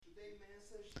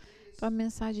Então, a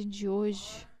mensagem de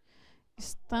hoje: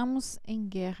 estamos em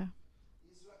guerra.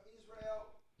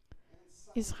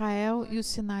 Israel e os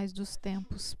sinais dos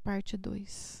tempos, parte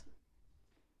 2.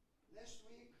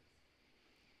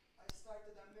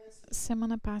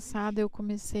 Semana passada eu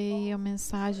comecei a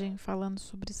mensagem falando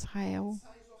sobre Israel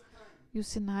e os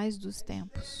sinais dos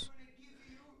tempos.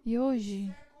 E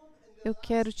hoje eu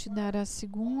quero te dar a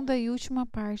segunda e última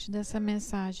parte dessa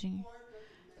mensagem.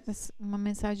 Uma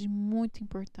mensagem muito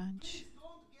importante.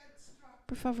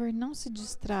 Por favor, não se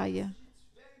distraia,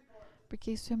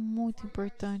 porque isso é muito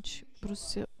importante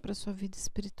para a sua vida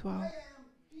espiritual.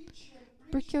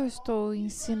 Por que eu estou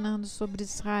ensinando sobre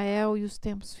Israel e os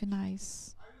tempos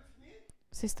finais?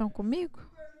 Vocês estão comigo?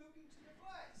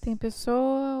 Tem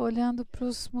pessoa olhando para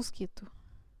os mosquitos.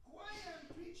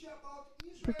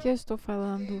 Por que eu estou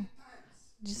falando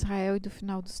de Israel e do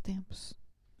final dos tempos?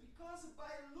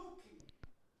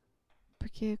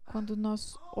 Porque quando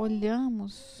nós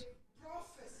olhamos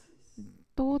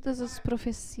todas as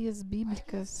profecias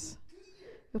bíblicas,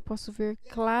 eu posso ver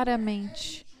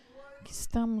claramente que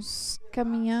estamos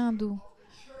caminhando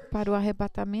para o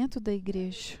arrebatamento da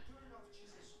igreja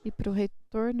e para o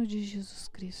retorno de Jesus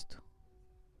Cristo.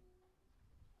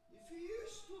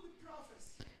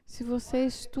 Se você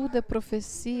estuda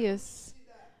profecias,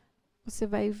 você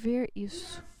vai ver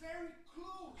isso.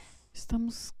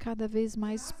 Estamos cada vez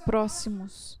mais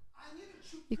próximos.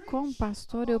 E como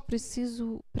pastor, eu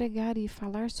preciso pregar e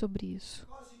falar sobre isso.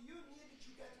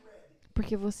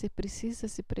 Porque você precisa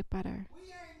se preparar.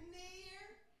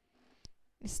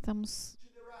 Estamos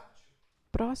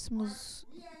próximos.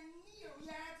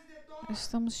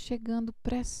 Estamos chegando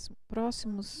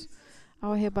próximos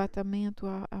ao arrebatamento,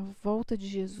 à volta de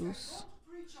Jesus.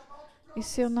 E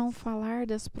se eu não falar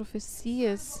das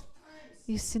profecias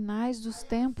e sinais dos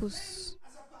tempos,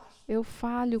 eu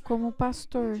falho como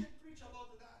pastor.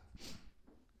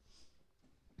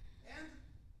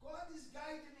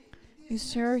 E o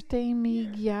Senhor tem me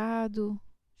guiado.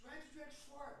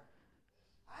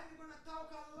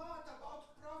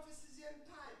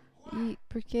 E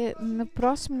porque no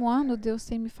próximo ano Deus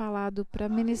tem me falado para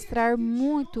ministrar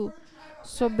muito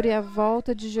sobre a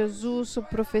volta de Jesus, sobre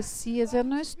profecias. Eu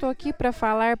não estou aqui para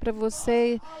falar para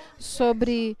você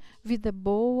sobre vida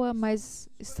boa, mas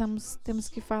temos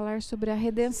que falar sobre a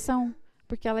redenção,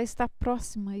 porque ela está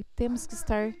próxima e temos que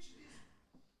estar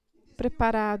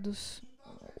preparados.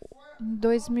 Em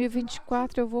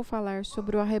 2024 eu vou falar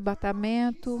sobre o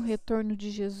arrebatamento, o retorno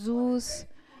de Jesus,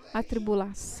 a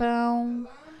tribulação,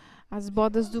 as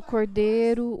bodas do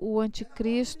Cordeiro, o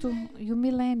anticristo e o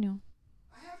milênio.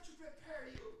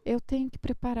 Eu tenho que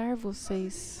preparar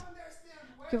vocês,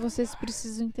 porque vocês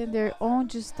precisam entender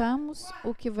onde estamos,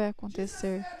 o que vai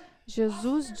acontecer.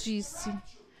 Jesus disse,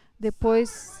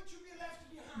 depois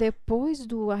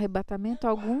do arrebatamento,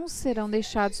 alguns serão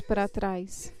deixados para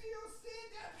trás.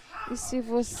 E se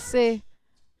você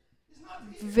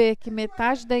vê que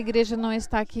metade da igreja não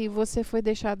está aqui e você foi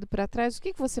deixado para trás, o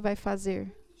que você vai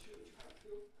fazer?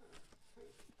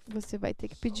 Você vai ter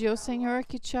que pedir ao Senhor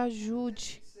que te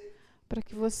ajude,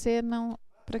 porque você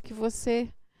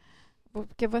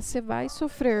vai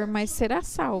sofrer, mas será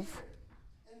salvo.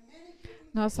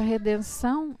 Nossa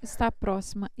redenção está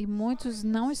próxima e muitos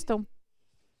não estão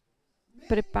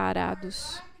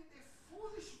preparados.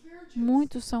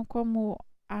 Muitos são como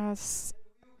as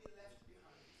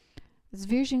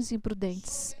virgens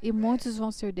imprudentes e muitos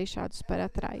vão ser deixados para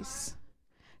trás.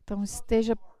 Então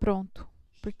esteja pronto,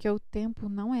 porque o tempo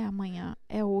não é amanhã,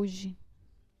 é hoje.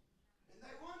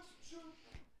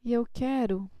 E eu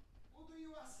quero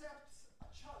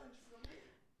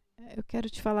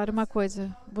te falar uma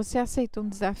coisa. Você aceita um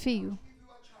desafio?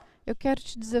 Eu quero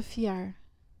te desafiar.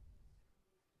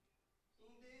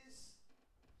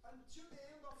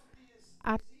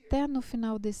 Até no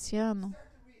final desse ano,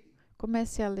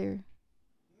 comece a ler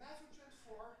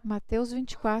Mateus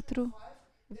 24,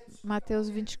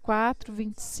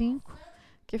 25,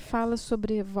 que fala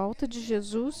sobre a volta de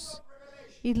Jesus,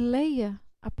 e leia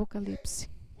Apocalipse.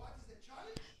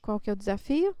 Qual que é o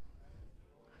desafio?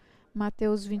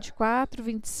 Mateus 24,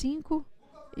 25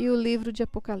 e o livro de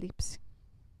Apocalipse.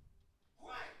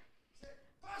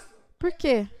 Por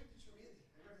quê?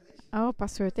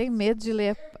 Pastor, tenho medo de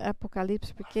ler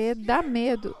Apocalipse, porque dá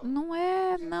medo. Não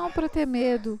é para ter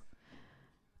medo.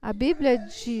 A Bíblia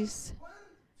diz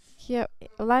que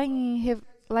lá em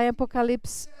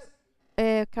Apocalipse,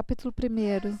 capítulo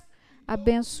 1,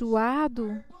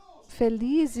 abençoado,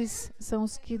 felizes são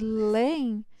os que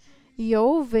leem e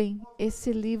ouvem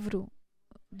esse livro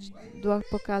do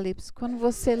Apocalipse. Quando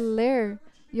você ler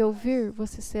e ouvir,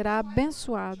 você será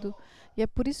abençoado. E é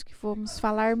por isso que vamos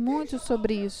falar muito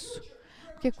sobre isso.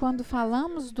 Porque quando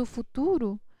falamos do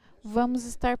futuro, vamos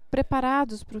estar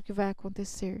preparados para o que vai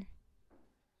acontecer.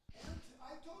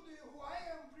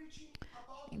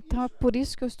 Então é por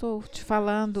isso que eu estou te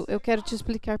falando, eu quero te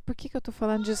explicar por que eu estou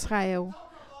falando de Israel.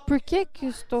 Por que eu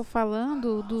estou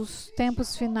falando dos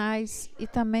tempos finais e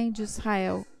também de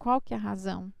Israel? Qual que é a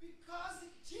razão?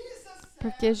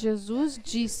 Porque Jesus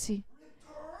disse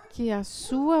que a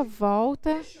sua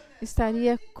volta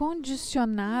estaria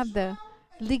condicionada,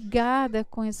 ligada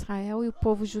com Israel e o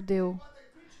povo judeu.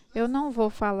 Eu não vou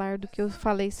falar do que eu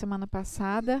falei semana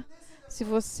passada. Se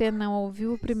você não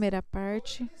ouviu a primeira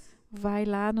parte, vai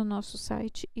lá no nosso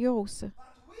site e ouça.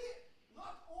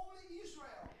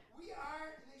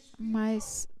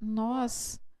 Mas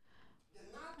nós,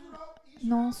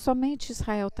 não somente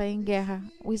Israel está em guerra,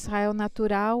 o Israel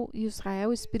natural e o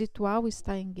Israel espiritual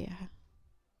está em guerra.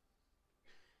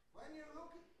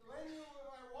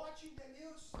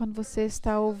 Quando você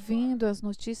está ouvindo as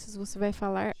notícias, você vai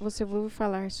ouvir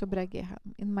falar sobre a guerra.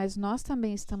 Mas nós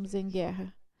também estamos em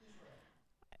guerra,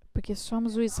 porque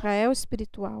somos o Israel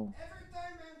espiritual.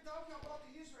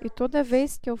 E toda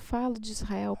vez que eu falo de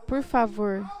Israel, por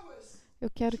favor, eu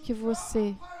quero que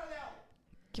você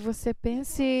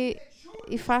pense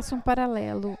e faça um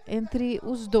paralelo entre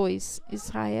os dois,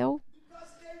 Israel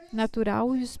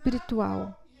natural e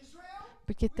espiritual.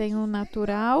 Porque tem o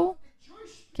natural,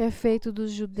 que é feito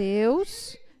dos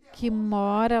judeus, que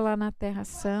mora lá na Terra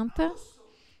Santa,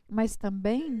 mas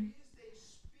também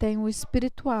tem o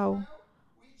espiritual,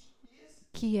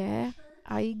 que é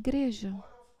a igreja,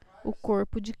 o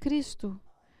corpo de Cristo,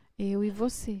 eu e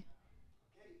você.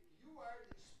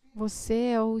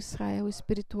 Você é o Israel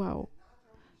espiritual,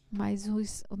 mas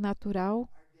o natural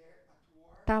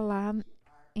está lá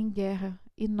em guerra,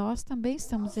 e nós também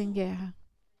estamos em guerra.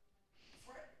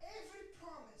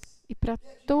 E para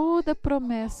toda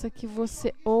promessa que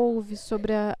você ouve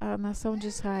sobre a nação de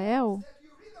Israel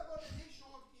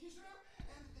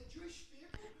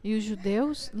e os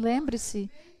judeus,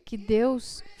 lembre-se que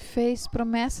Deus fez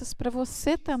promessas para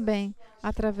você também,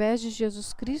 através de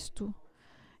Jesus Cristo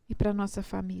e para nossa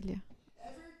família.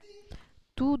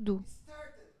 Tudo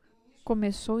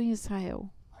começou em Israel.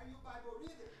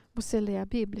 Você lê a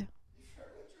Bíblia?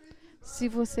 Se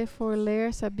você for ler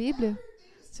essa Bíblia,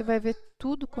 você vai ver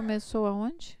tudo começou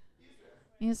aonde?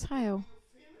 Em Israel.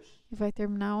 E vai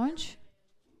terminar onde?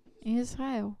 Em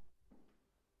Israel.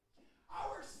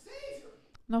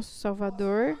 Nosso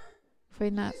Salvador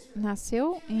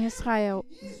nasceu em Israel,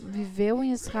 viveu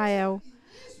em Israel,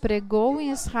 pregou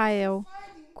em Israel,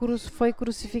 foi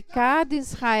crucificado em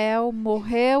Israel,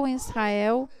 morreu em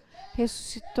Israel,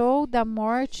 ressuscitou da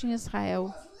morte em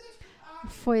Israel,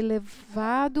 foi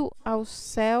levado ao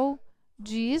céu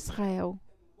de Israel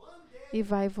e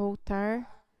vai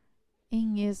voltar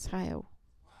em Israel.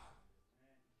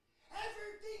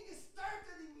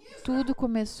 Tudo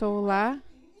começou lá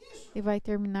e vai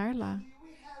terminar lá.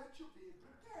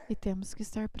 E temos que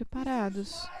estar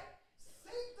preparados.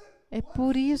 É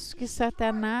por isso que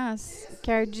Satanás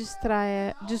quer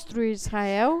destruir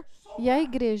Israel e a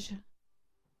igreja.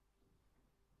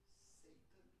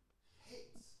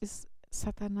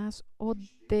 Satanás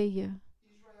odeia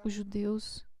os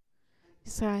judeus,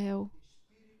 Israel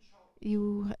e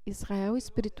o Israel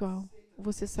espiritual.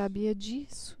 Você sabia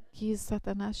disso? Que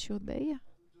Satanás te odeia?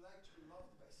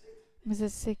 Mas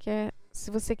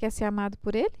se você quer ser amado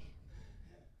por ele?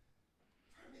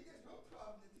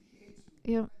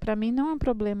 Para mim não é um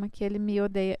problema que ele me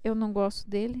odeia. Eu não gosto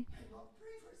dele.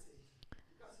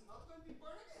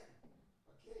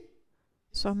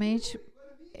 Somente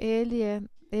ele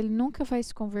nunca vai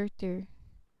se converter.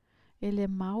 Ele é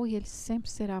mau e ele sempre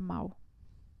será mau.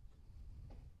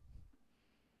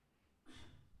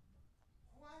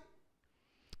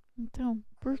 Então,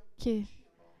 por que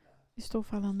estou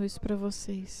falando isso para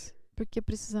vocês? Porque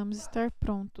precisamos estar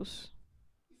prontos.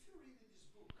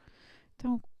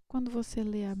 Então, quando você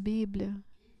lê a Bíblia,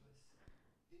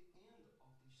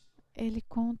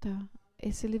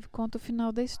 esse livro conta o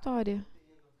final da história.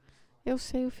 Eu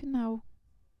sei o final.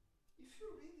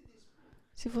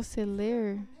 Se você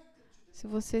ler, se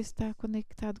você está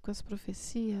conectado com as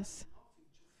profecias,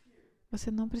 você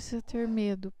não precisa ter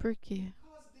medo. Por quê?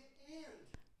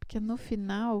 Porque no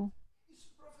final,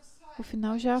 o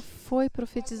final já foi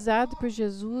profetizado por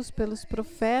Jesus, pelos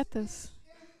profetas.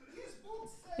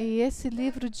 E esse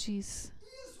livro diz: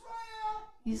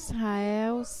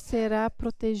 Israel será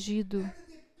protegido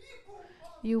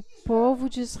e o povo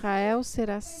de Israel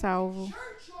será salvo.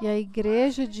 E a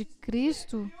igreja de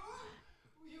Cristo,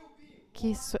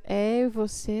 que eu e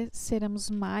você, seremos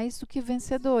mais do que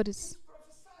vencedores.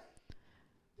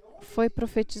 Foi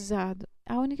profetizado.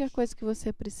 única coisa que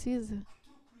você precisa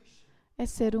é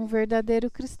ser um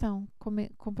verdadeiro cristão,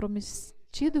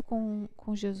 comprometido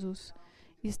com Jesus,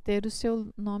 e ter o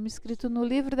seu nome escrito no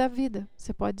livro da vida.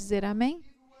 Você pode dizer amém?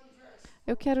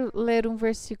 Eu quero ler um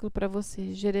versículo para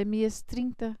você, Jeremias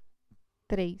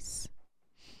 33.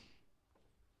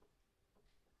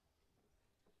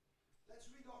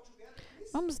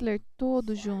 Vamos ler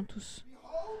todos juntos.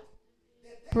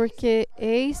 Porque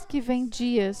eis que vem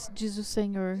dias, diz o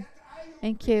Senhor,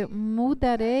 em que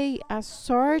mudarei a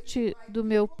sorte do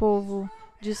meu povo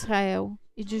de Israel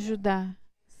e de Judá,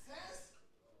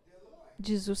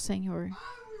 diz o Senhor.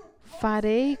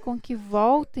 Farei com que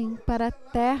voltem para a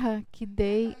terra que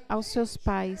dei aos seus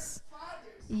pais,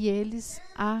 e eles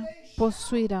a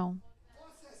possuirão.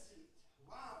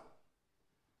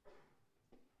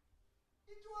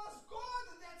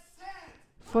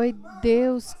 Foi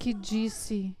Deus que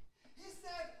disse: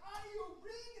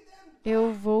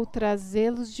 eu vou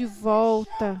trazê-los de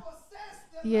volta,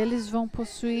 e eles vão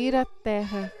possuir a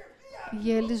terra,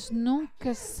 e eles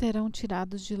nunca serão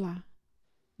tirados de lá.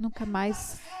 Nunca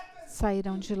mais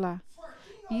sairão de lá.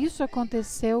 E isso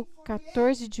aconteceu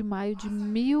 14 de maio de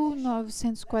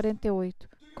 1948,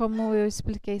 como eu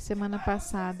expliquei semana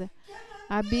passada.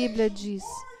 A Bíblia diz: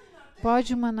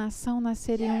 pode uma nação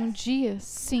nascer em um dia?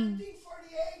 Sim.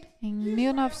 Em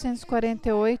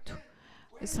 1948,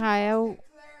 Israel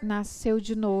nasceu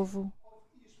de novo,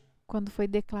 quando foi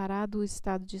declarado o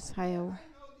Estado de Israel.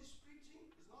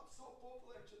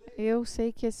 Eu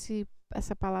sei que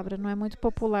essa palavra não é muito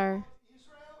popular,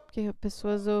 porque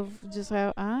pessoas ouvem de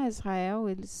Israel, Israel,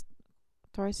 eles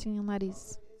torcem o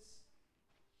nariz.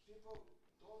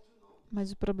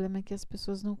 Mas o problema é que as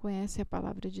pessoas não conhecem a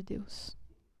palavra de Deus.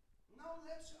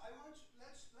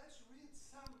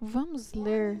 Vamos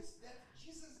ler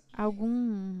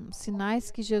alguns sinais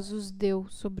que Jesus deu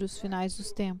sobre os finais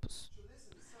dos tempos.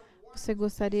 Você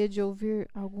gostaria de ouvir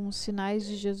alguns sinais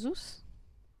de Jesus?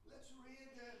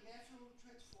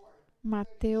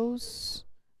 Mateus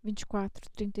 24,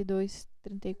 32,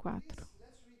 34.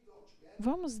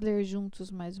 Vamos ler juntos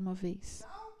mais uma vez.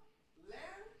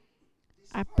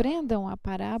 Aprendam a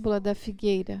parábola da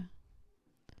figueira.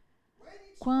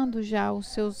 Quando já os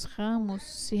seus ramos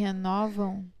se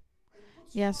renovam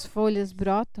e as folhas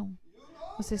brotam,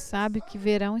 você sabe que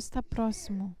verão está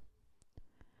próximo.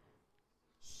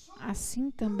 Assim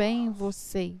também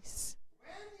vocês,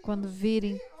 quando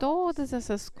virem todas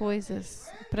essas coisas,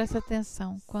 presta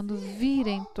atenção, quando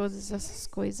virem todas essas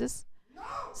coisas,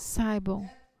 saibam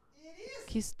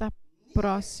que está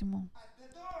próximo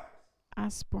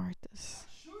às portas.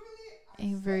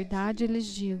 Em verdade lhes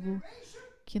digo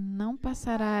que não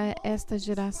passará esta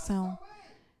geração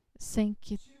sem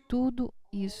que tudo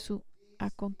isso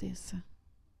aconteça.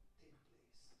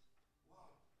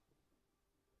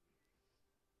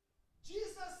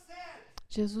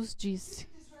 Jesus disse,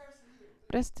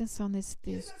 presta atenção nesse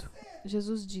texto,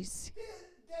 Jesus disse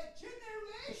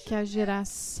que a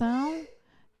geração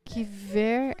que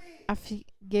ver a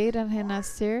figueira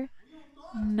renascer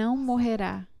não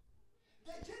morrerá.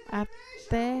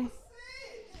 Até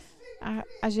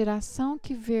a geração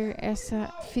que ver essa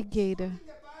figueira.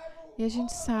 E a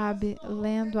gente sabe,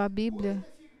 lendo a Bíblia,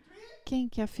 quem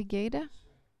que é a figueira?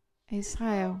 É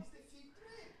Israel.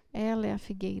 Ela é a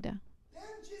figueira.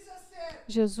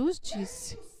 Jesus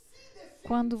disse,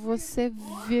 quando você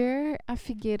ver a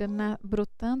figueira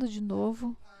brotando de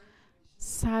novo,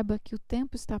 saiba que o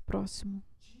tempo está próximo.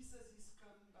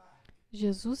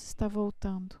 Jesus está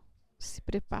voltando. Se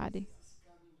prepare.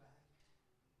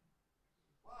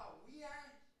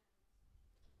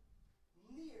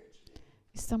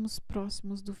 Estamos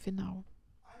próximos do final.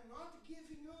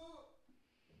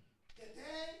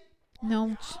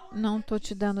 Não estou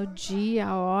te dando o dia,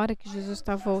 a hora que Jesus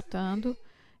está voltando.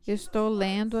 Eu estou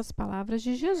lendo as palavras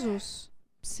de Jesus.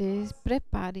 Se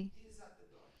prepare,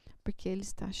 porque Ele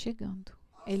está chegando.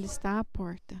 Ele está à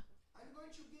porta.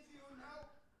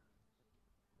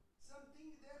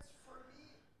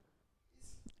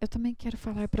 Eu também quero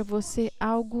falar para você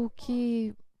algo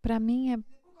que para mim é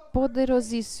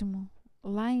poderosíssimo.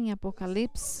 Lá em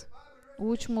Apocalipse, o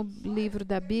último livro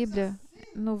da Bíblia,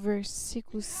 no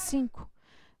versículo 5,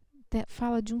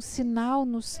 fala de um sinal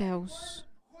nos céus.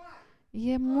 E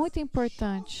é muito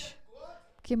importante,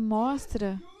 porque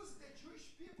mostra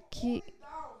que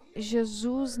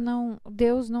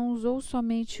Deus não usou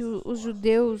somente os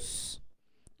judeus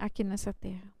aqui nessa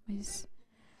terra, mas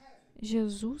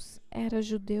Jesus era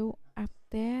judeu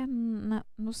até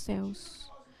nos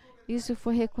céus. Isso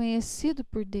foi reconhecido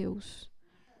por Deus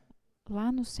lá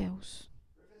nos céus.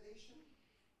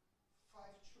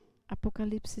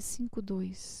 Apocalipse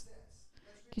 5:2.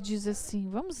 que diz assim,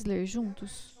 vamos ler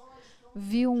juntos?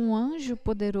 Vi um anjo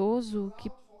poderoso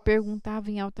que perguntava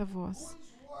em alta voz: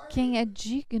 quem é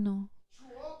digno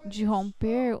de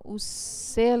romper os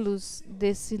selos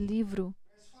desse livro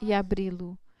e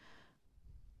abri-lo?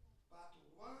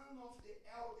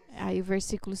 Aí o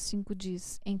versículo 5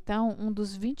 diz: então um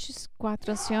dos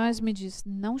 24 anciões me diz: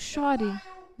 não chore,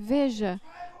 veja,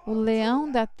 o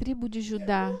leão da tribo de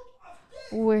Judá,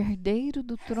 o herdeiro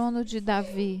do trono de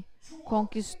Davi,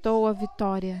 conquistou a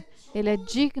vitória. Ele é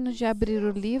digno de abrir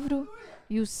o livro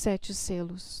e os 7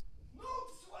 selos.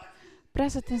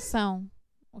 Presta atenção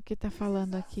o que está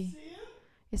falando aqui.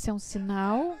 Esse é um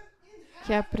sinal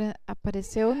que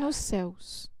apareceu nos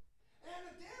céus.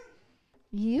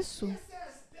 E isso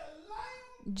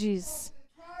diz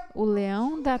o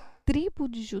leão da tribo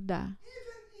de Judá.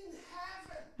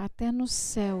 Até nos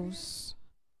céus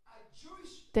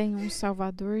tem um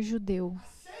Salvador judeu,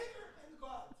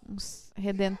 um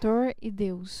Redentor e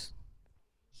Deus.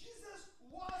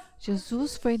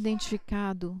 Jesus foi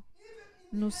identificado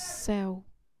no céu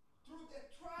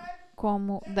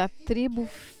como da tribo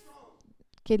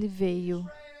que ele veio,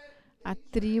 a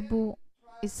tribo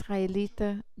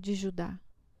israelita de Judá.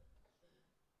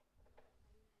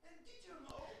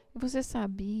 Você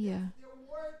sabia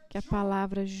que a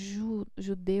palavra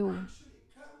judeu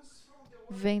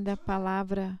vem da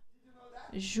palavra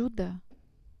Judá?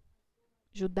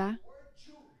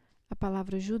 A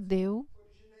palavra judeu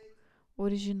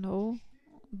originou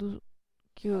do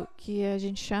que a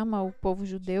gente chama o povo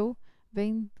judeu,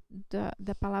 vem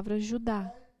da palavra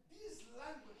Judá.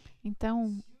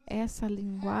 Então, essa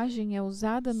linguagem é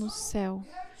usada no céu.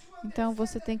 Então,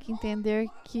 você tem que entender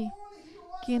que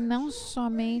não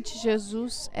somente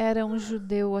Jesus era um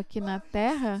judeu aqui na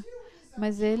terra,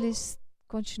 mas ele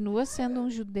continua sendo um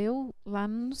judeu lá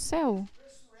no céu,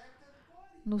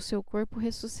 no seu corpo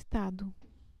ressuscitado.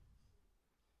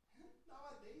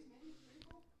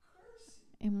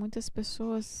 E muitas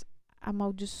pessoas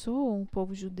amaldiçoam o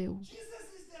povo judeu.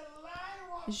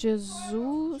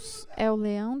 Jesus é o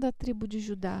leão da tribo de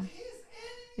Judá.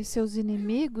 E seus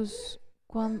inimigos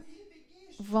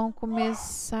vão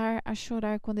começar a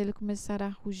chorar quando ele começar a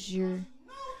rugir.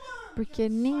 Porque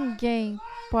ninguém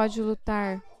pode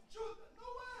lutar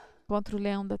contra o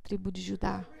leão da tribo de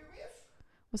Judá.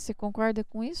 Você concorda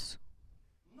com isso?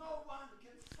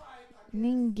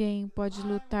 Ninguém pode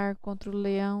lutar contra o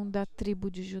leão da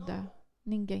tribo de Judá.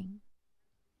 Ninguém.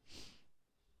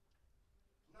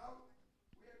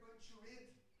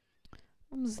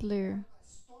 Vamos ler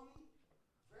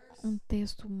um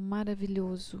texto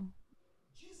maravilhoso,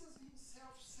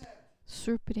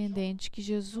 surpreendente, que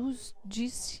Jesus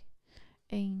disse,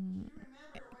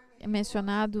 é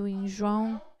mencionado em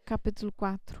João capítulo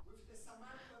 4.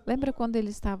 Lembra quando ele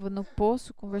estava no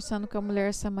poço conversando com a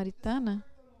mulher samaritana?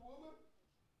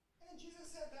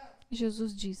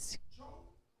 Jesus disse,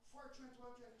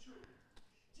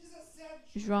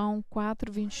 João 4,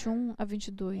 21 a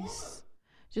 22.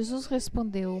 Jesus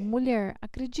respondeu, mulher,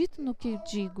 acredito no que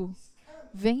digo.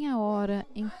 Vem a hora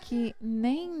em que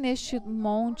nem neste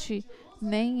monte,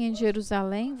 nem em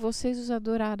Jerusalém, vocês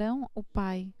adorarão o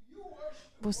Pai.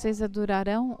 Vocês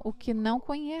adorarão o que não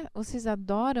conhecem. Vocês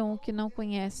adoram o que não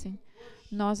conhecem.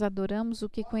 Nós adoramos o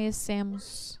que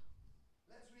conhecemos.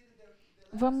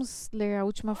 Vamos ler a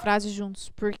última frase juntos.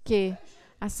 Porque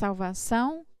a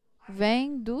salvação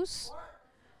vem dos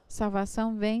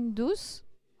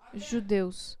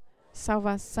judeus.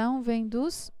 Salvação vem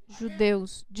dos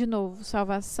judeus. De novo,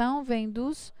 salvação vem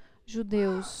dos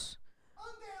judeus.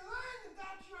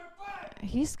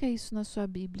 Risca isso na sua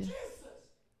Bíblia.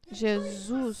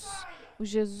 Jesus,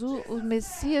 o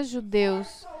Messias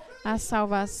judeus, a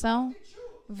salvação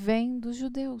vem dos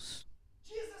judeus.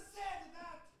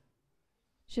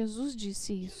 Jesus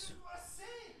disse isso.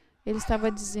 Ele estava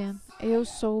dizendo, eu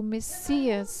sou o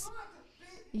Messias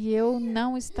e eu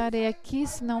não estarei aqui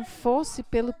se não fosse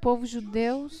pelo povo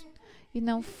judeu e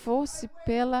não fosse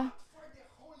pela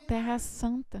Terra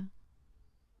Santa.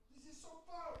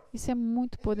 Isso é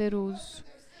muito poderoso.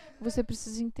 Você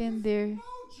precisa entender,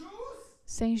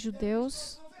 sem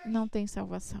judeus não tem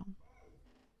salvação.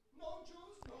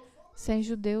 Sem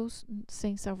judeus,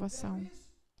 sem salvação.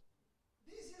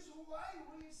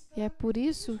 E é por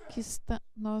isso que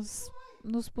nós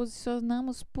nos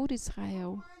posicionamos por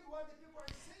Israel.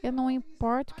 Eu não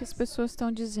importo o que as pessoas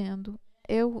estão dizendo.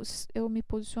 Eu me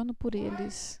posiciono por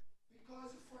eles.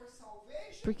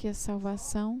 Porque a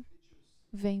salvação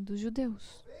vem dos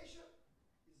judeus.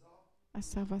 A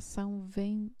salvação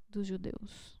vem dos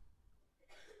judeus.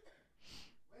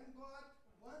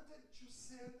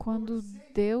 Quando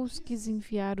Deus quis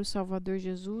enviar o Salvador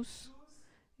Jesus,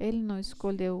 Ele não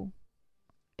escolheu.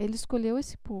 Ele escolheu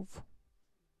esse povo.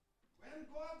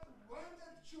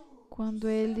 Quando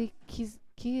ele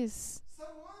quis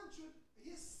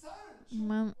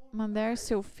mandar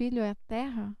seu filho à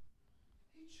terra,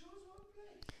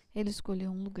 ele escolheu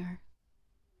um lugar.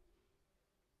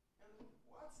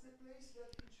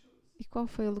 E qual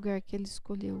foi o lugar que ele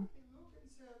escolheu?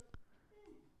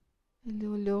 Ele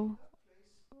olhou,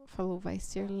 falou, vai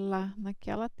ser lá,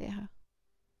 naquela terra.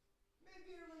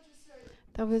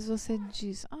 Talvez você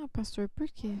diz, pastor, por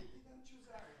quê?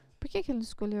 Por que ele não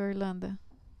escolheu a Irlanda?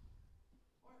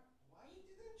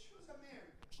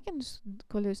 Por que ele não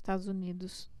escolheu os Estados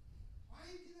Unidos?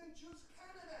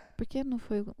 Por que não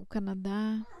foi o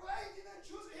Canadá?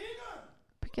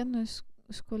 Por que não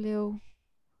escolheu?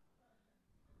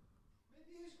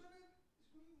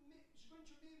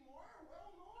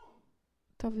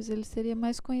 Talvez ele seria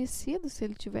mais conhecido se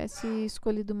ele tivesse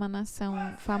escolhido uma nação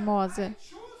famosa.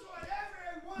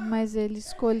 Mas ele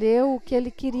escolheu o que ele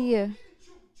queria.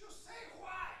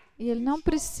 E ele não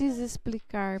precisa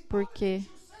explicar por quê.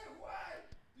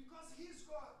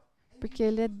 Porque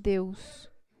ele é Deus.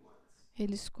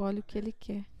 Ele escolhe o que ele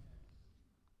quer.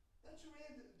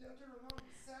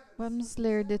 Vamos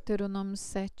ler Deuteronômio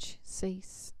 7,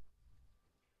 6.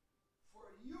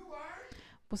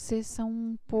 Vocês são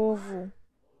um povo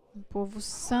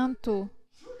santo,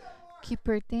 que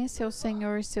pertence ao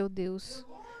Senhor seu Deus.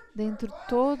 Dentre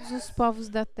todos os povos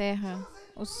da terra,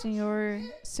 o Senhor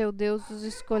seu Deus os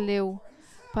escolheu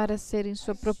para serem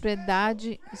sua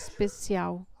propriedade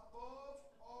especial.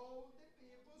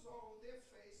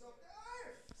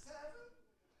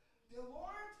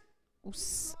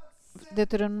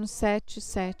 Deuteronômio 7,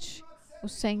 7. O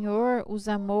Senhor os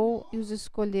amou e os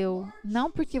escolheu,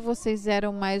 não porque vocês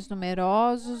eram mais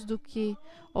numerosos do que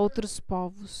outros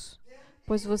povos,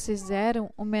 pois vocês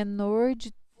eram o menor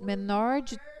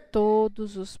de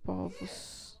todos os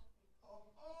povos.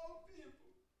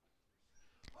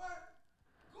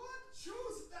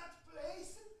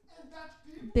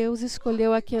 Deus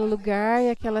escolheu aquele lugar e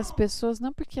aquelas pessoas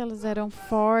não porque elas eram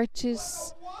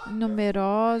fortes,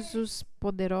 numerosos,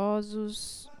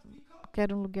 poderosos, que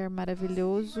era um lugar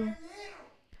maravilhoso,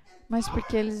 mas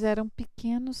porque eles eram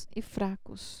pequenos e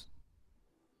fracos.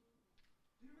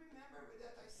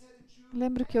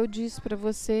 Lembra que eu disse para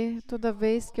você, toda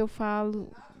vez que eu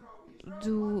falo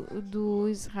do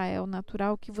Israel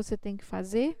natural, o que você tem que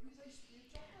fazer?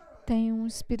 Tem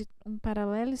um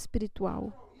paralelo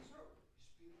espiritual.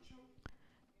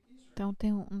 Então,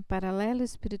 tem um paralelo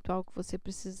espiritual que você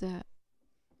precisa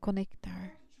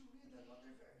conectar.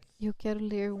 E eu quero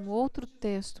ler um outro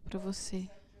texto para você.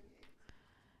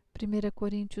 1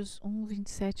 Coríntios 1,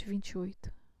 27 e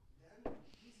 28.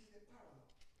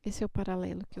 Esse é o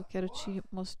paralelo que eu quero te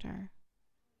mostrar.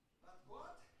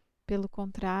 Pelo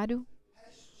contrário,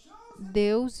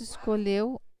 Deus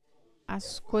escolheu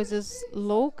as coisas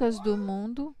loucas do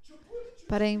mundo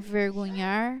para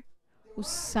envergonhar os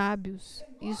sábios,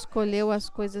 e escolheu as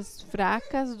coisas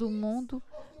fracas do mundo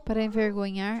para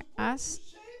envergonhar as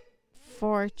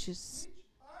fortes.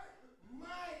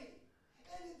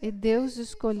 E Deus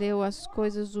escolheu as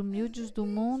coisas humildes do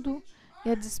mundo e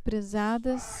as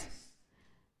desprezadas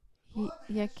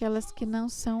e aquelas que não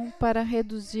são, para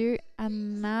reduzir a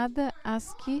nada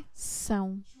as que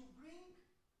são.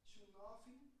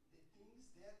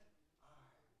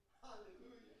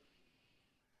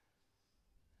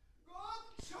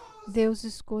 Deus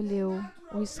escolheu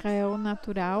o Israel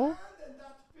natural,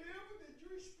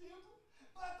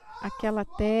 aquela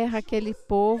terra, aquele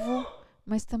povo,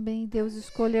 mas também Deus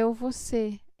escolheu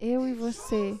você, eu e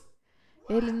você.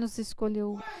 Ele nos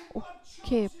escolheu o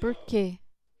quê? Por quê?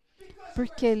 Por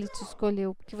que Ele te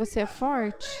escolheu? Porque você é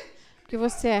forte? Porque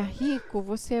você é rico?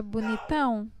 Você é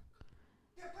bonitão?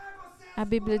 A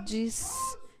Bíblia diz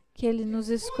que Ele nos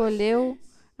escolheu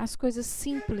as coisas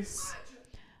simples,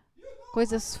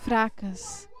 coisas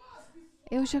fracas.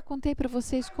 Eu já contei para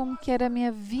vocês como que era a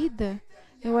minha vida.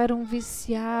 Eu era um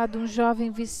viciado, um jovem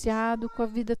viciado, com a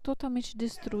vida totalmente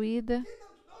destruída.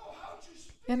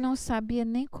 Eu não sabia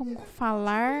nem como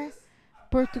falar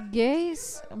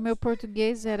português. O meu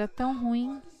português era tão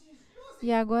ruim.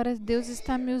 E agora Deus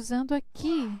está me usando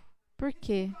aqui. Por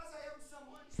quê?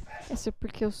 É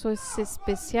porque eu sou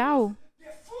especial?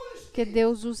 Que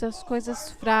Deus usa as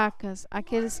coisas fracas,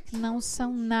 aqueles que não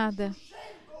são nada,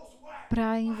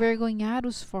 para envergonhar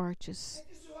os fortes.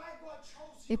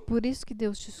 É por isso que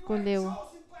Deus te escolheu.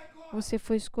 Você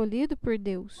foi escolhido por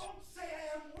Deus.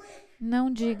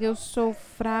 Não diga, eu sou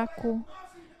fraco,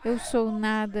 eu sou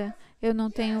nada, eu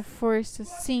não tenho força.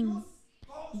 Sim,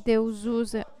 Deus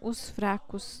usa os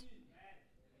fracos.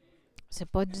 Você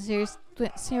pode dizer,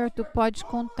 Senhor, tu pode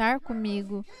contar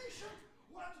comigo.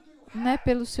 Não é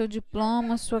pelo seu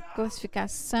diploma, sua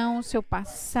classificação, seu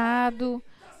passado,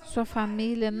 sua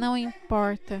família, não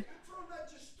importa.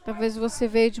 Talvez você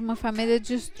veio de uma família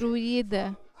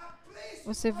destruída.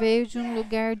 Você veio de um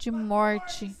lugar de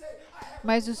morte.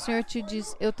 Mas o Senhor te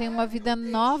diz, eu tenho uma vida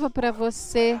nova para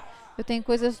você. Eu tenho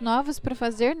coisas novas para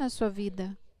fazer na sua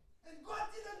vida.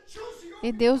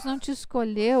 E Deus não te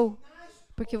escolheu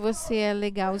porque você é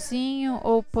legalzinho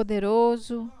ou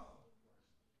poderoso.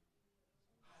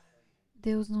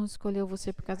 Deus não escolheu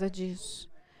você por causa disso.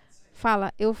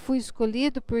 Fala, eu fui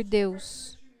escolhido por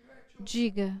Deus.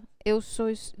 Diga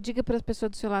para as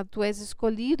pessoas do seu lado, tu és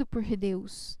escolhido por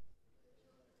Deus.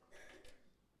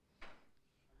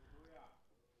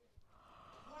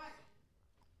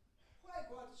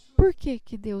 Por que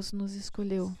que Deus nos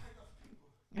escolheu?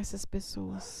 Essas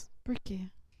pessoas. Por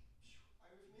quê?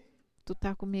 Tu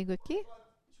tá comigo aqui?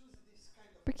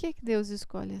 Por que que Deus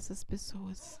escolhe essas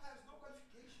pessoas?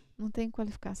 Não tem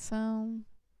qualificação.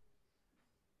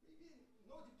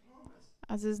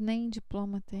 Às vezes nem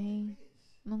diploma tem.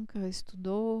 Nunca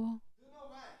estudou.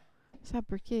 Sabe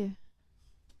por quê?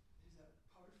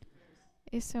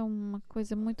 Essa é uma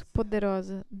coisa muito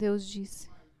poderosa. Deus disse: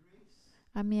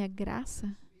 a minha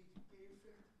graça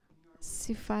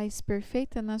se faz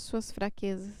perfeita nas suas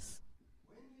fraquezas.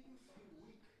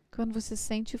 Quando você se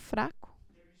sente fraco,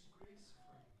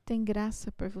 tem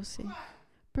graça por você.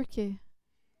 Por quê?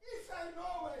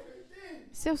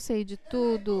 Se eu sei de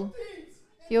tudo,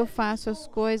 eu faço as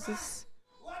coisas,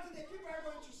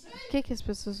 o que que as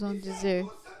pessoas vão dizer?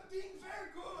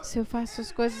 Se eu faço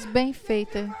as coisas bem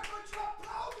feitas,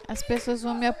 as pessoas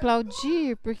vão me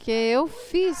aplaudir porque eu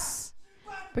fiz,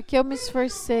 porque eu me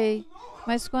esforcei.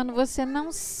 Mas quando você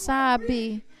não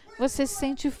sabe, você se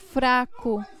sente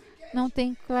fraco, não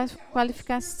tem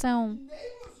qualificação,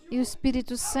 e o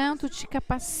Espírito Santo te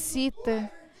capacita,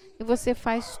 e você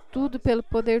faz tudo pelo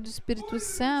poder do Espírito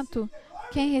Santo,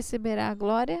 quem receberá a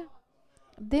glória?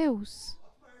 Deus.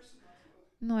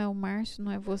 Não é o Marcio,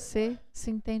 não é você. Você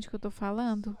entende o que eu estou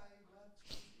falando?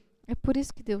 É por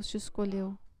isso que Deus te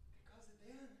escolheu.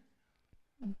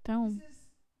 Então,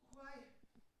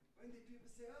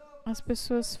 as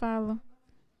pessoas falam,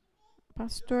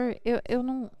 pastor, eu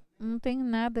não tenho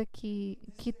nada que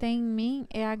tem em mim,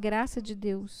 é a graça de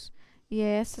Deus. E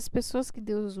é essas pessoas que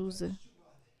Deus usa.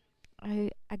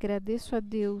 Agradeço a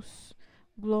Deus,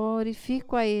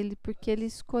 glorifico a Ele, porque Ele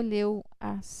escolheu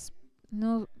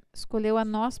escolheu a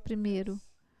nós primeiro.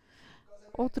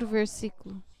 Outro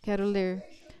versículo, quero ler.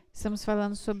 Estamos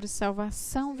falando sobre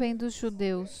salvação vem dos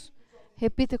judeus.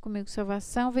 Repita comigo,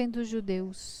 salvação vem dos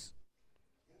judeus.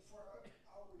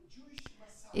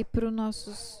 E para o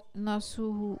nosso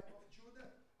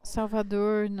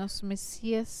Salvador, nosso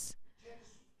Messias,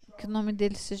 que o nome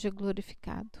dele seja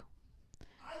glorificado.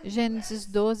 Gênesis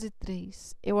 12,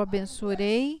 3. Eu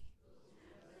abençoarei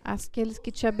aqueles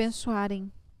que te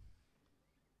abençoarem.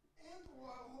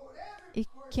 E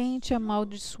quem te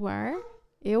amaldiçoar,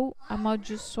 eu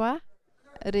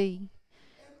amaldiçoarei.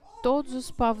 Todos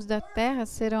os povos da terra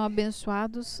serão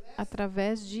abençoados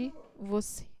através de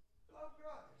você.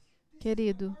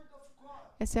 Querido,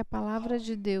 essa é a palavra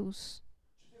de Deus,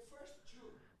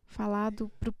 falado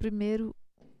para o primeiro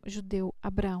judeu,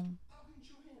 Abraão.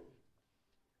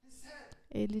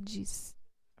 Ele diz,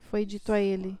 foi dito a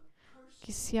ele,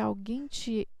 que se alguém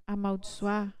te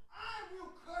amaldiçoar,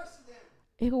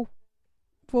 eu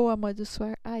vou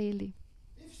amaldiçoar a ele.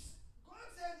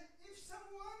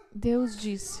 Deus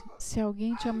disse, se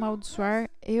alguém te amaldiçoar,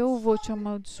 eu vou te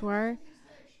amaldiçoar,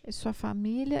 e sua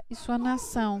família e sua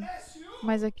nação.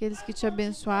 Mas aqueles que te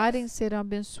abençoarem serão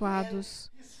abençoados.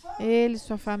 Ele,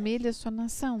 sua família e sua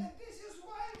nação.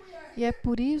 E é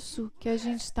por isso que a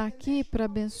gente está aqui para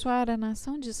abençoar a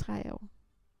nação de Israel.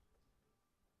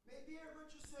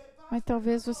 Mas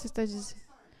talvez você está dizendo,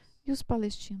 e os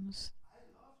palestinos?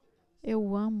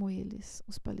 Eu amo eles,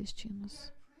 os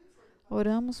palestinos.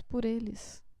 Oramos por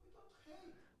eles.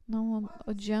 Não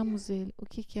odiamos ele. O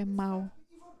que é mal?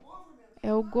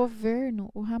 É o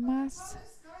governo, o Hamas.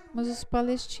 Mas os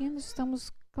palestinos, estamos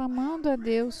clamando a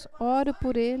Deus. Oro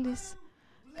por eles.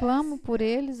 Clamo por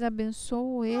eles,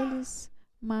 abençoo eles.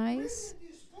 Mas,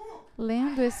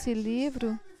 lendo esse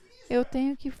livro, eu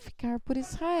tenho que ficar por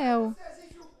Israel.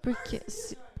 Porque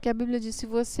a Bíblia diz, se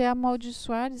você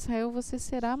amaldiçoar Israel, você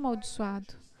será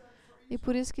amaldiçoado. E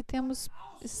por isso que temos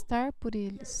que estar por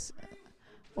eles.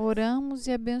 Oramos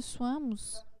e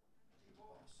abençoamos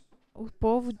o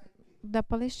povo da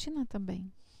Palestina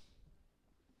também.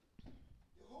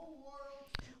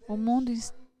 O mundo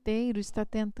inteiro está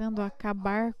tentando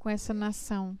acabar com essa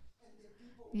nação.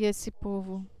 e esse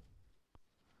povo.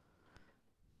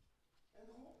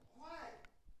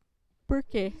 Por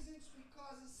quê?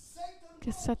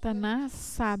 Porque Satanás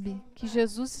sabe que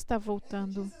Jesus está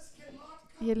voltando.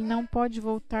 E ele não pode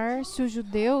voltar se os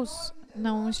judeus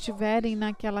não estiverem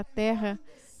naquela terra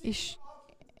e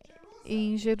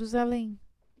em Jerusalém.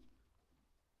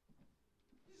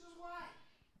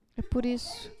 É por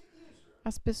isso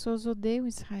as pessoas odeiam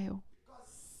Israel.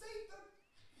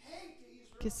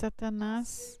 Que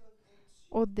Satanás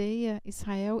odeia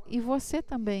Israel e você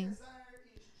também.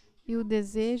 E o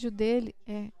desejo dele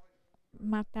é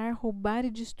matar, roubar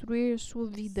e destruir sua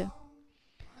vida.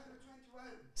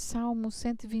 Salmo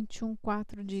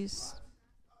 121:4 diz: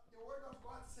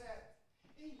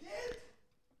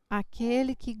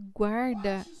 aquele que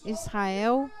guarda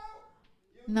Israel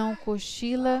não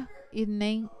cochila e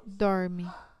nem dorme.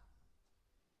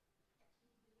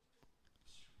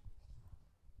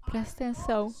 Presta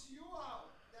atenção.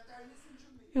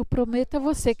 Eu prometo a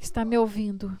você que está me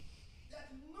ouvindo,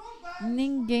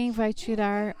 ninguém vai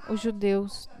tirar os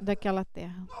judeus daquela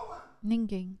terra.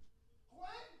 Ninguém.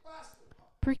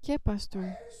 Por que, pastor?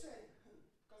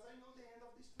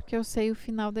 Porque eu sei o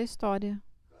final da história.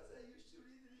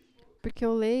 Porque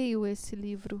eu leio esse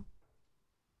livro.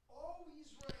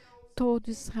 Todo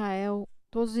Israel,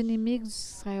 todos os inimigos de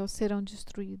Israel serão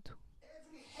destruídos.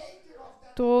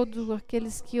 Todos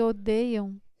aqueles que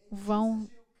odeiam vão,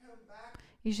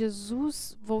 e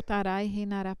Jesus voltará e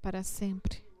reinará para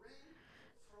sempre.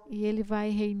 E ele vai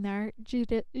reinar de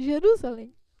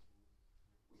Jerusalém.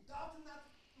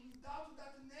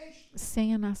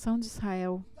 Sem a nação de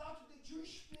Israel,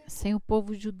 sem o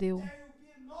povo judeu,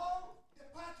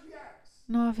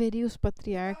 não haveria os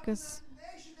patriarcas,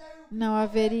 não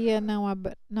haveria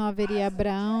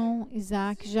Abraão,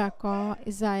 Isaac, Jacó,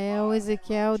 Israel,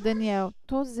 Ezequiel, Daniel.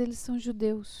 Todos eles são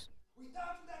judeus.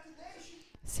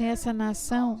 Sem essa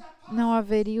nação, não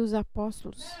haveria os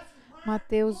apóstolos,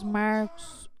 Mateus,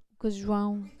 Marcos,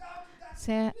 João.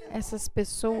 Sem essas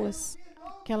pessoas,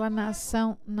 aquela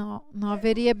nação, não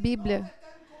haveria Bíblia,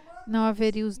 não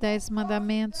haveria os 10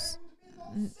 mandamentos,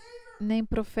 nem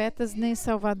profetas, nem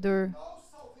Salvador.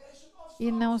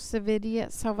 E não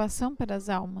haveria salvação para as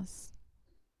almas.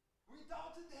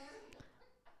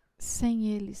 Sem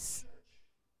eles,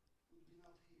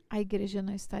 a igreja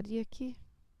não estaria aqui.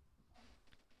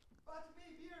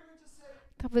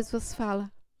 Talvez você fale: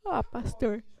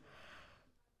 pastor,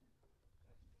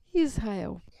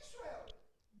 Israel.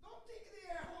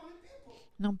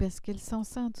 Não pense que eles são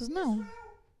santos, não.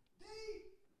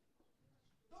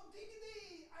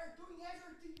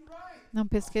 Não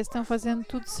pense que eles estão fazendo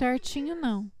tudo certinho,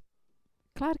 não.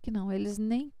 Claro que não, eles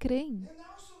nem creem.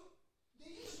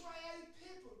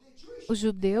 Os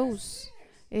judeus,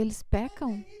 eles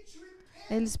pecam.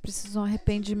 Eles precisam de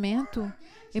arrependimento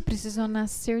e precisam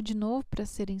nascer de novo para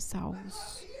serem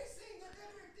salvos.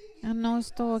 Eu não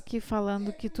estou aqui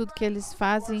falando que tudo que eles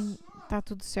fazem está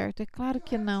tudo certo. É claro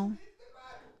que não.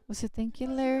 Você tem que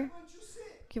ler,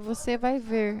 que você vai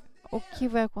ver o que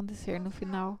vai acontecer no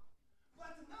final.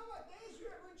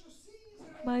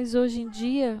 Mas hoje em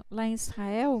dia, lá em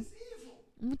Israel,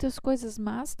 muitas coisas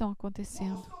más estão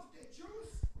acontecendo.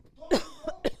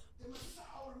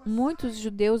 Muitos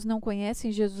judeus não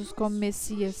conhecem Jesus como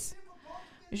Messias.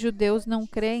 Judeus não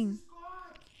creem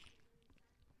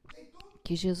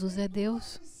que Jesus é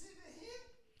Deus.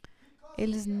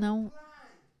 Eles não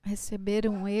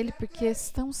receberam Ele porque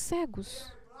estão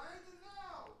cegos.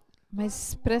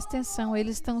 Mas presta atenção,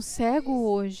 eles estão cegos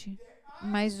hoje,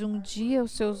 mas um dia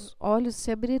os seus olhos se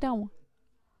abrirão.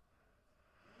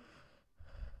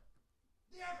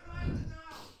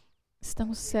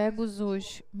 Estão cegos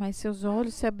hoje, mas seus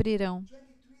olhos se abrirão.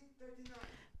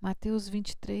 Mateus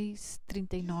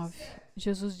 23:39.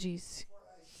 Jesus disse: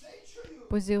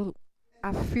 pois eu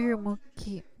afirmo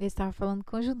que... Ele estava falando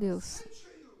com os judeus.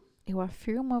 Eu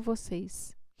afirmo a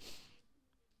vocês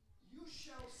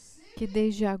que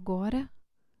desde agora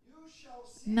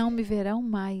não me verão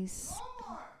mais,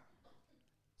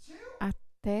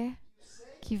 até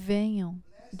que venham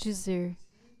dizer: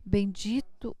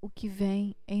 bendito o que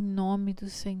vem em nome do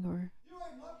Senhor.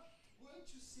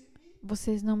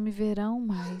 Vocês não me verão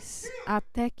mais,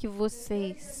 até que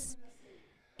vocês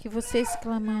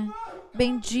clamam: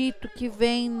 bendito que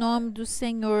vem em nome do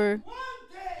Senhor.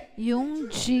 E um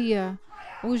dia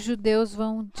os judeus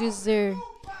vão dizer: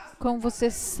 como você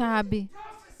sabe,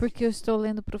 porque eu estou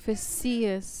lendo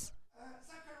profecias.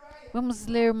 Vamos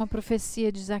ler uma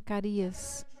profecia de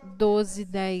Zacarias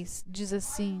 12:10. Diz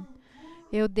assim: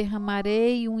 eu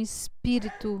derramarei um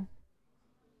espírito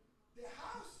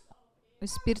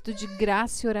de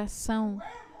graça e oração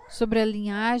sobre a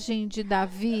linhagem de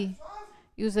Davi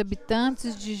e os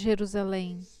habitantes de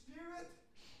Jerusalém.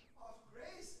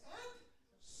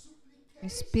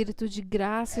 Espírito de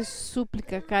graça e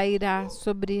súplica cairá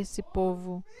sobre esse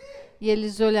povo. E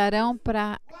eles olharão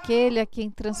para aquele a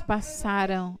quem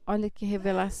transpassaram. Olha que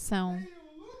revelação.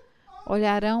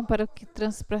 Olharão para o que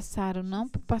transpassaram, não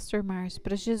para o pastor Marcio,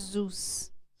 para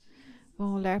Jesus.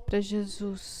 Vão olhar para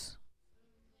Jesus.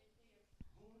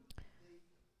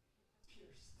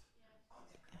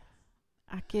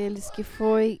 Aqueles que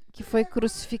foi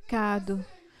crucificado.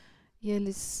 E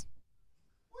eles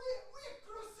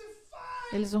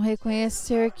vão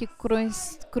reconhecer que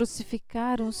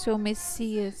crucificaram o seu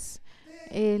Messias.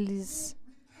 Eles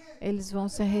vão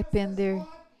se arrepender.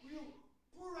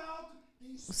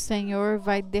 O Senhor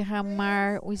vai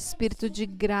derramar o espírito de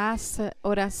graça,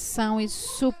 oração e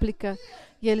súplica.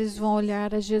 E eles vão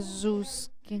olhar a Jesus,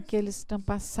 quem que eles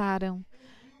passaram.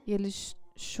 E eles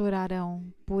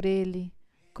chorarão por ele,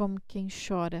 como quem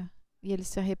chora. E eles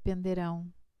se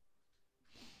arrependerão.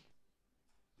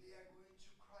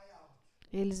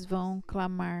 Eles vão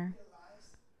clamar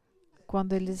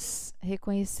quando eles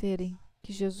reconhecerem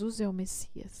que Jesus é o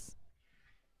Messias.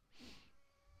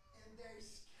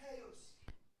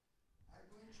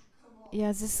 E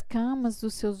as escamas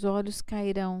dos seus olhos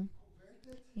cairão,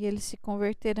 e eles se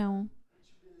converterão,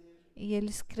 e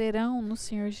eles crerão no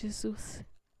Senhor Jesus.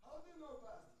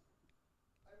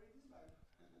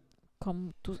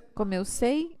 Como eu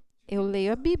sei, eu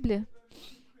leio a Bíblia.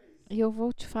 E eu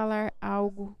vou te falar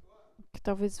algo que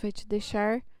talvez vai te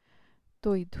deixar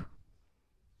doido.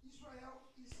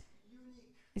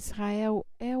 Israel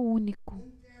é único.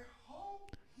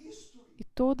 E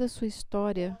toda a sua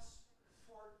história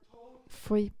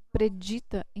foi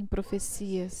predita em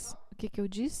profecias. O que eu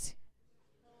disse?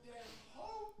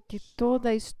 Que toda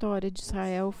a história de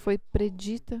Israel foi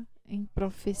predita em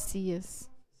profecias.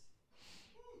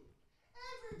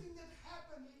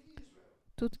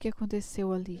 Tudo que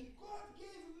aconteceu ali.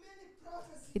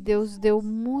 E Deus deu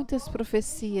muitas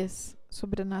profecias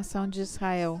sobre a nação de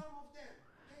Israel.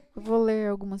 Eu vou ler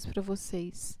algumas para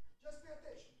vocês.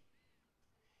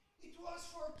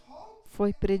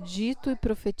 Foi predito e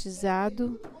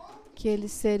profetizado que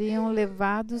eles seriam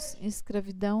levados em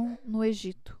escravidão no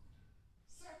Egito.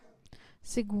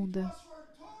 Segunda,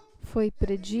 foi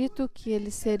predito que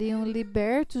eles seriam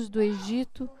libertos do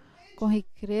Egito com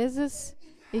riquezas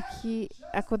e que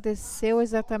aconteceu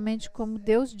exatamente como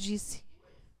Deus disse.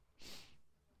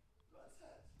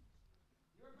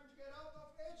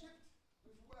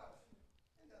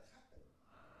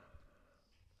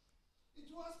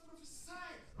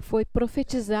 Foi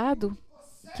profetizado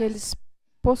que eles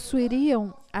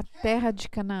possuiriam a terra de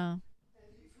Canaã.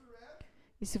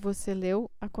 E se você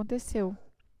leu, aconteceu.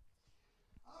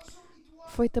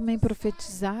 Foi também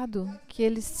profetizado que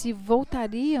eles se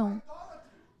voltariam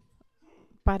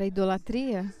para a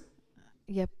idolatria.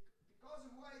 E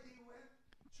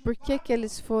por que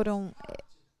eles foram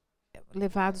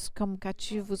levados como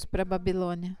cativos para a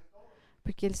Babilônia?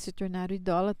 Porque eles se tornaram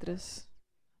idólatras.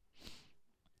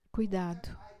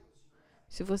 Cuidado.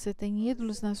 Se você tem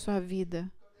ídolos na sua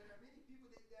vida,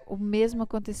 o mesmo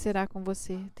acontecerá com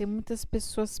você. Tem muitas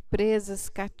pessoas presas,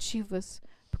 cativas,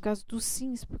 por causa dos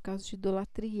sims, por causa de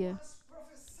idolatria.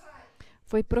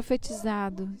 Foi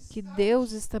profetizado que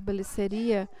Deus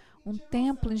estabeleceria um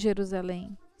templo em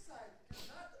Jerusalém.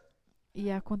 E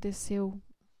aconteceu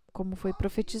como foi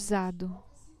profetizado.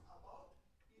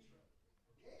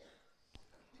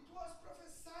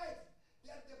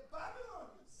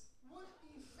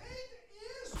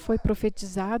 Foi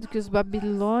profetizado que os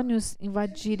babilônios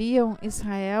invadiriam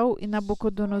Israel e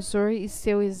Nabucodonosor e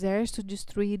seu exército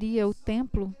destruiria o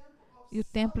templo. E o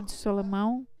templo de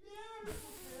Salomão,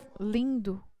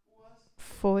 lindo,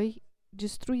 foi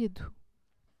destruído.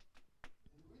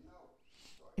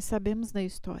 E sabemos da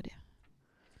história.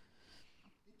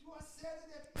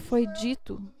 Foi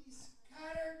dito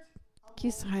que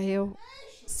Israel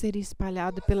seria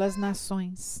espalhado pelas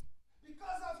nações.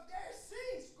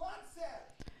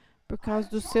 Por causa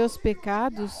dos seus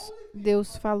pecados,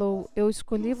 Deus falou: eu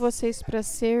escolhi vocês para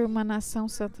ser uma nação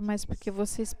santa, mas porque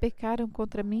vocês pecaram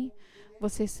contra mim,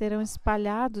 vocês serão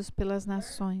espalhados pelas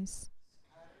nações.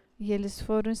 E eles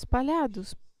foram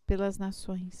espalhados pelas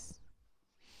nações.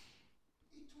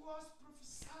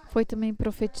 Foi também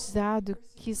profetizado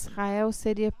que Israel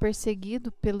seria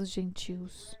perseguido pelos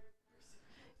gentios.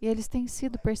 E eles têm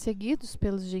sido perseguidos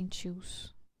pelos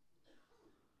gentios.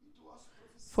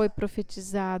 Foi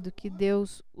profetizado que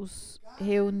Deus os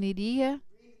reuniria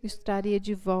e os traria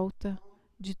de volta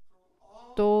de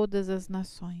todas as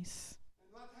nações.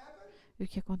 E o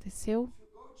que aconteceu?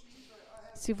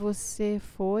 Se você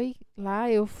foi lá,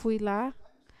 eu fui lá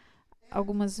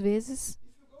algumas vezes.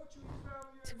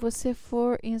 Se você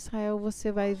for em Israel,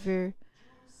 você vai ver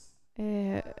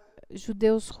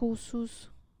judeus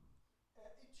russos,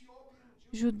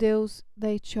 judeus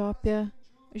da Etiópia,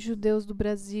 judeus do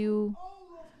Brasil,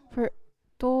 por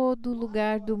todo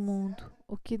lugar do mundo.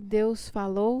 O que Deus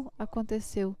falou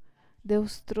aconteceu.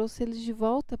 Deus trouxe eles de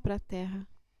volta para a terra.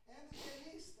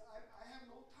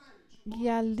 E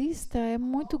a lista é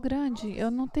muito grande.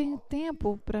 Eu não tenho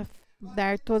tempo para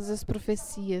dar todas as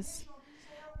profecias.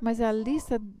 Mas a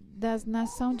lista da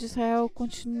nação de Israel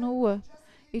continua.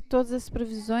 E todas as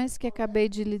previsões que acabei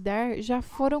de lhe dar já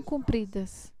foram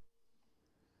cumpridas.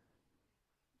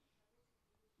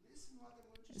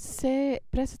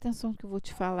 Preste atenção no que eu vou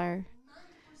te falar.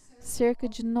 Cerca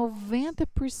de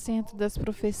 90% das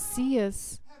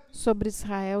profecias sobre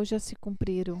Israel já se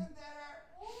cumpriram.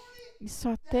 E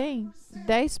só tem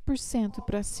 10%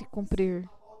 para se cumprir.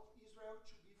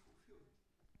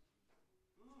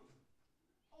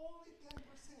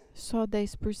 Só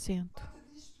 10%.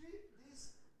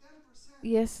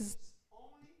 E esse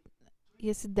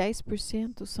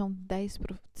 10% são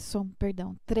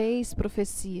 3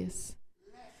 profecias.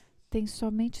 Tem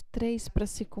somente 3 para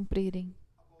se cumprirem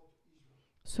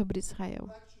sobre Israel.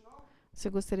 Você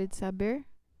gostaria de saber?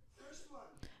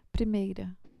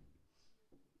 Primeira,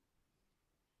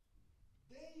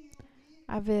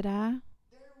 haverá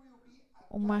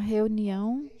uma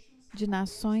reunião de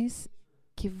nações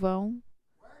que vão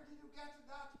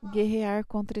guerrear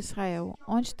contra Israel.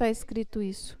 Onde está escrito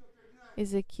isso?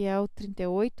 Ezequiel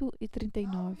 38 e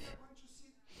 39.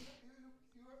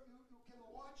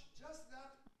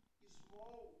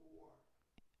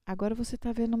 Agora você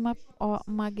está vendo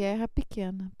uma guerra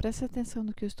pequena. Presta atenção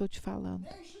no que eu estou te falando.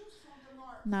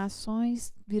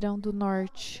 Nações virão do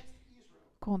norte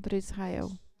contra Israel.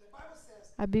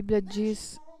 A Bíblia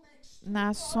diz: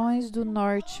 nações do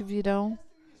norte virão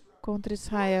contra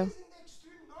Israel.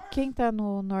 Quem está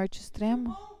no norte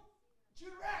extremo?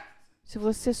 Se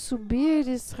você subir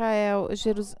Israel,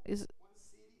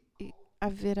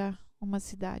 haverá uma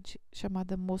cidade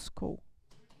chamada Moscou.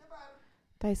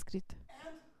 Está escrita.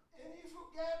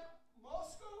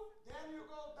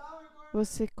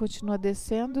 Você continua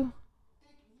descendo.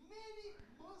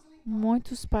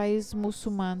 Muitos países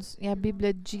muçulmanos. E a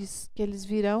Bíblia diz que eles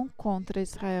virão contra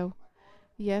Israel.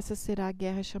 E essa será a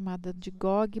guerra chamada de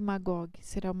Gog e Magog.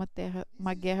 Será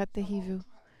uma guerra terrível.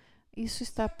 Isso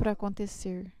está para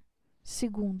acontecer.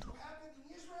 Segundo,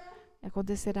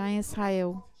 acontecerá em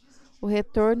Israel o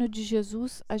retorno de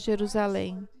Jesus a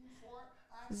Jerusalém.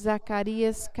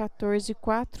 Zacarias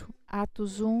 14:4,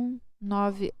 Atos 1,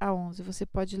 9 a 11. Você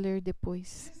pode ler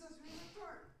depois.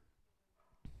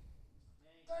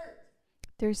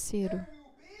 Terceiro,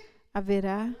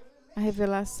 haverá a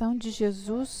revelação de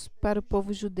Jesus para o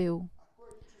povo judeu,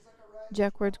 de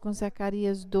acordo com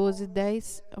Zacarias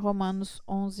 12:10, Romanos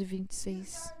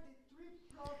 11:26.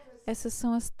 Essas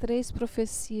são as 3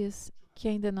 profecias que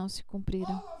ainda não se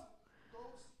cumpriram.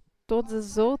 Todas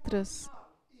as outras,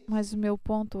 mas o meu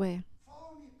ponto é,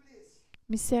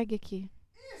 me segue aqui.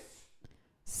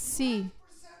 Se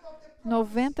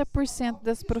 90%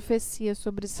 das profecias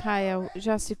sobre Israel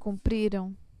já se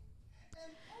cumpriram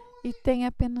e tem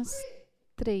apenas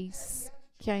 3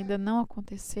 que ainda não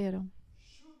aconteceram,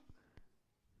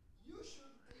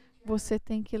 você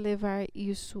tem que levar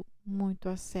isso muito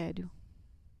a sério.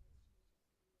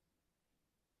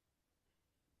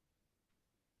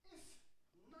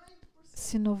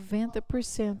 Se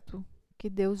 90%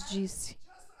 que Deus disse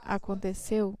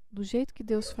aconteceu do jeito que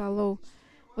Deus falou,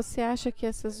 você acha que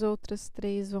essas outras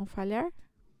 3 vão falhar?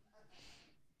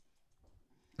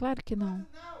 Claro que não.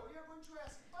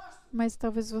 Mas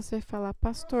talvez você fale,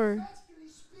 pastor,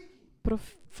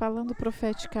 falando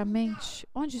profeticamente,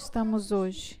 onde estamos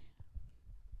hoje?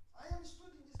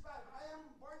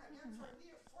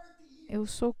 Eu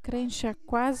sou crente há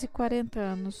quase 40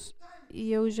 anos e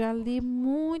eu já li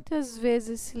muitas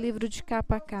vezes esse livro de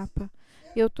capa a capa.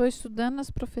 Eu estou estudando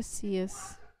as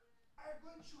profecias.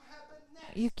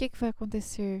 E o que vai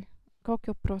acontecer? Qual que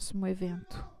é o próximo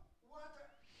evento?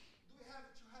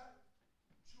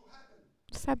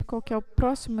 Sabe qual que é o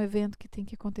próximo evento que tem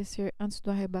que acontecer antes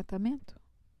do arrebatamento?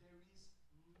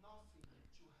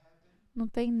 Não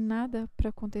tem nada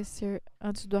para acontecer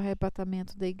antes do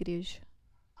arrebatamento da igreja.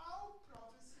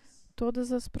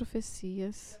 Todas as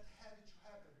profecias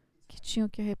que tinham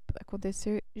que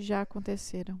acontecer já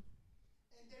aconteceram.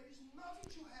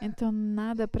 Então,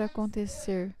 nada para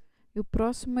acontecer. E o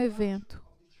próximo evento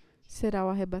será o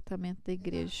arrebatamento da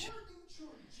igreja.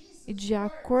 E de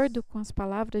acordo com as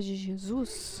palavras de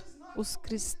Jesus, Os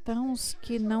cristãos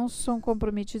que não são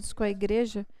comprometidos com a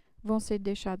igreja vão ser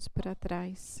deixados para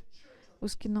trás.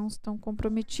 Os que não estão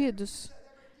comprometidos,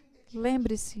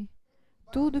 lembre-se,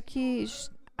 tudo que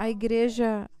a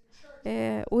igreja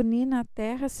unir na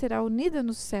terra será unida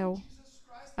no céu,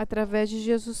 através de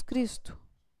Jesus Cristo.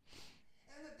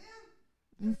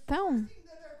 Então,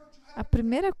 a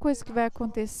primeira coisa que vai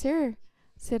acontecer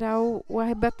será o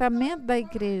arrebatamento da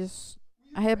igreja.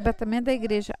 Arrebatamento da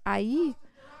igreja. Aí,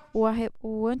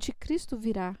 o anticristo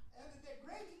virá.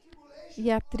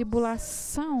 E a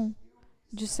tribulação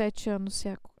de 7 anos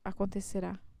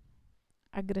acontecerá.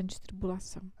 A grande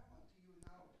tribulação.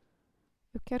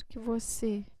 Eu quero que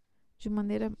você, de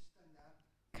maneira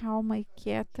calma e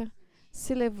quieta,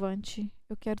 se levante.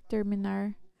 Eu quero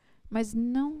terminar. Mas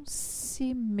não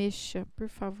se mexa, por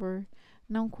favor.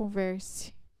 Não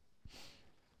converse.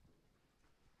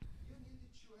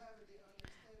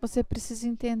 Você precisa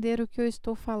entender o que eu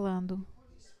estou falando.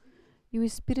 E o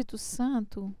Espírito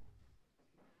Santo,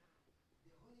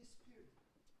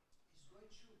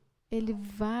 ele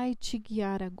vai te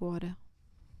guiar agora.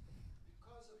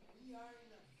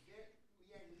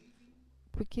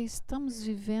 Porque estamos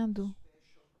vivendo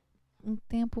um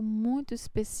tempo muito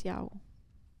especial.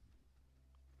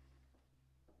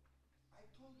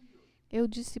 Eu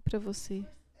disse para você,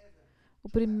 o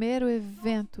primeiro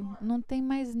evento, não tem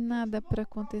mais nada para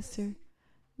acontecer.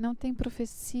 Não tem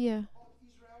profecia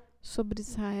sobre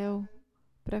Israel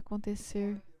para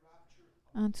acontecer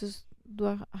antes do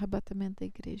arrebatamento da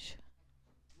igreja.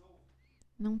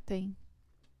 Não tem.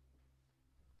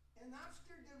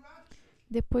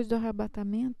 Depois do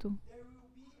arrebatamento,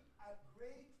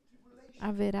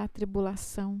 haverá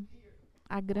tribulação,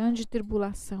 a grande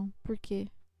tribulação. Por quê?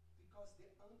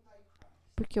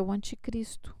 Porque o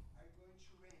anticristo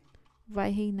vai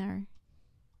reinar.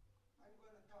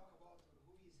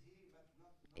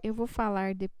 Eu vou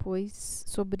falar depois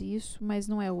sobre isso, mas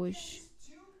não é hoje.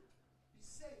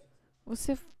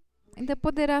 Você ainda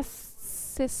poderá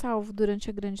ser salvo durante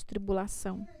a grande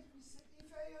tribulação.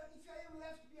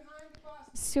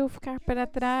 Se eu ficar para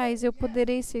trás, eu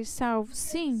poderei ser salvo?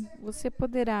 Sim, você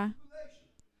poderá.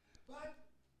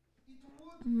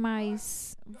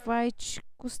 Mas vai te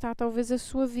custar talvez a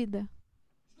sua vida.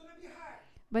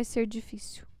 Vai ser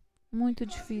difícil, muito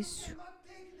difícil.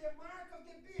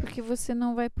 Porque você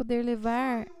não vai poder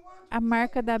levar a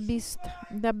marca da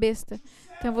besta.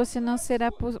 Então você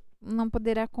não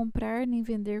poderá comprar nem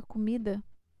vender comida.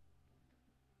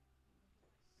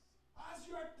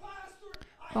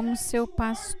 Como seu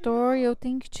pastor, eu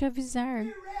tenho que te avisar.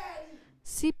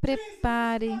 Se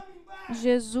prepare.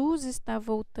 Jesus está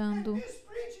voltando.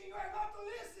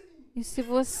 E se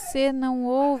você não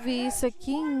ouve isso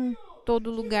aqui em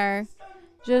todo lugar,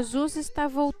 Jesus está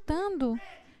voltando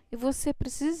e você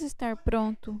precisa estar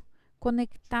pronto,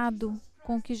 conectado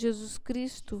com o que Jesus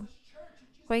Cristo,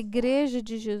 com a igreja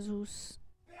de Jesus.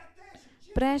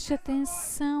 Preste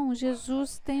atenção,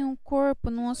 Jesus tem um corpo,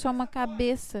 não é só uma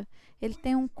cabeça. Ele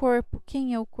tem um corpo.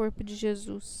 Quem é o corpo de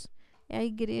Jesus? É a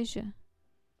igreja.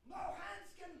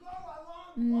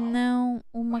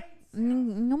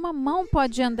 Nenhuma mão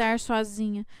pode andar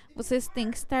sozinha. Vocês têm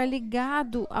que estar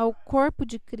ligado ao corpo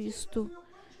de Cristo.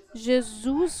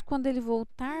 Jesus, quando ele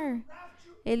voltar,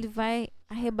 ele vai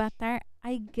arrebatar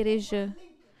a igreja.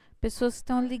 Pessoas que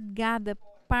estão ligadas,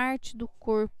 parte do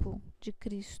corpo de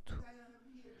Cristo.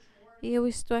 E eu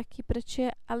estou aqui para te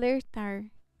alertar.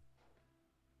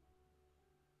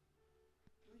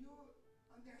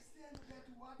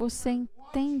 Você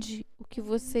entende o que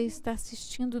você está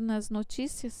assistindo nas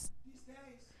notícias?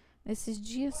 Nesses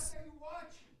dias?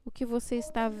 O que você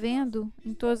está vendo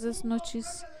em todas as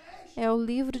notícias? É o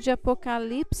livro de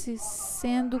Apocalipse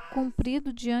sendo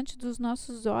cumprido diante dos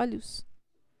nossos olhos.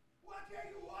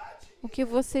 O que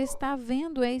você está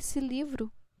vendo é esse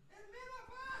livro.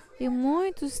 E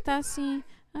muitos estão assim,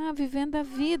 vivendo a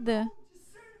vida.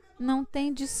 Não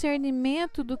tem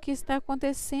discernimento do que está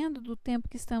acontecendo, do tempo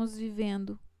que estamos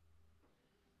vivendo.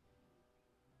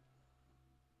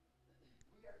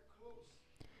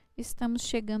 Estamos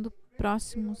chegando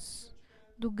próximos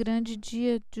do grande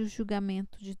dia do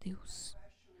julgamento de Deus.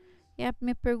 E a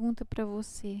minha pergunta para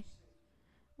você: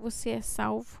 você é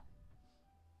salvo?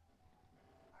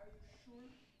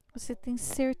 Você tem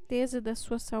certeza da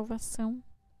sua salvação?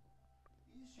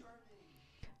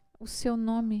 O seu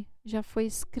nome já foi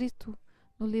escrito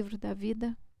no livro da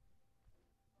vida?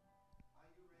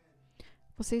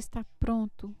 Você está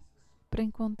pronto para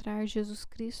encontrar Jesus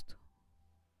Cristo?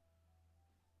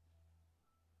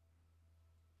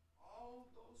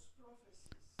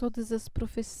 Todas as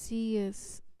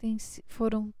profecias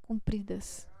foram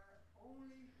cumpridas.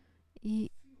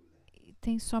 E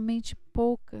tem somente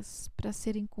poucas para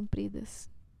serem cumpridas.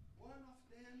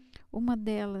 Uma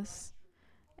delas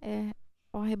é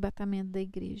o arrebatamento da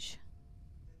igreja,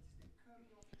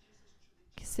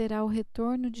 que será o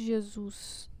retorno de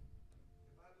Jesus.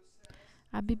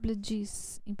 A Bíblia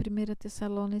diz em 1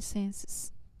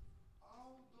 Tessalonicenses: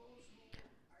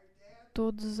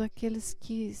 todos aqueles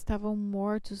que estavam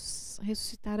mortos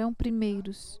ressuscitarão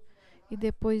primeiros, e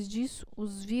depois disso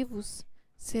os vivos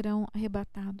serão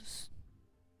arrebatados.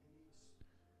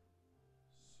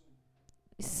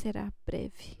 E será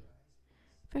breve.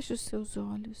 Feche os seus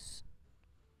olhos.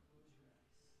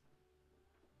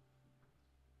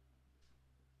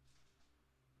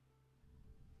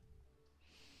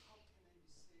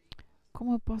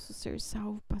 Como eu posso ser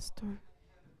salvo, pastor?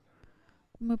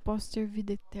 Como eu posso ter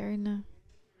vida eterna?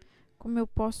 Como eu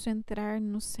posso entrar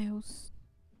nos céus?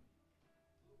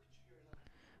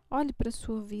 Olhe para a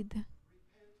sua vida.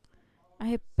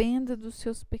 Arrependa dos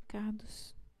seus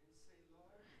pecados.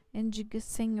 E diga: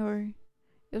 Senhor,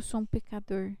 eu sou um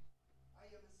pecador.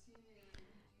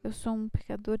 Eu sou um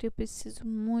pecador e eu preciso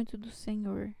muito do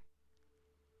Senhor.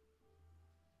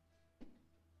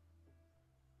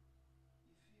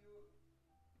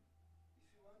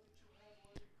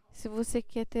 Se você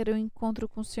quer ter um encontro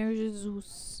com o Senhor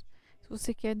Jesus, se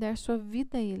você quer dar sua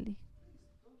vida a Ele,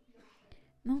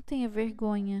 não tenha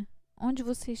vergonha. Onde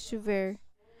você estiver,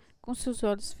 com seus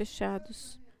olhos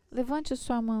fechados, levante a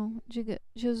sua mão. Diga: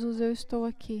 Jesus, eu estou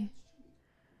aqui.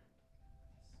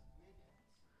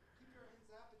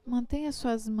 Mantenha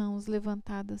suas mãos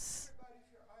levantadas,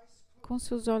 com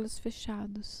seus olhos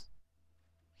fechados.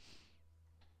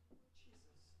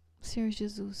 Senhor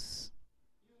Jesus,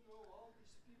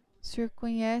 o Senhor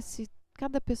conhece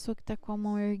cada pessoa que está com a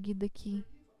mão erguida aqui.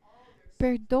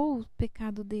 Perdoa o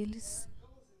pecado deles.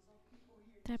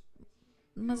 Tá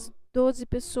umas 12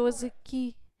 pessoas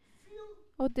aqui.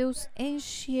 Oh Deus,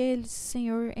 enche eles,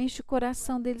 Senhor. Enche o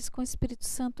coração deles com o Espírito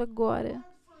Santo agora.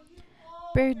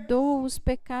 Perdoa os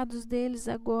pecados deles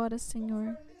agora,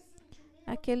 Senhor.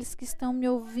 Aqueles que estão me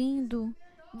ouvindo,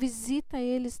 visita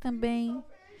eles também.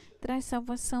 Traz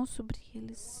salvação sobre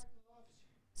eles.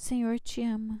 Senhor te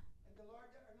ama.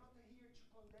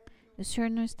 O Senhor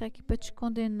não está aqui para te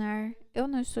condenar. Eu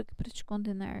não estou aqui para te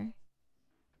condenar.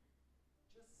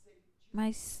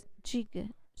 Mas diga: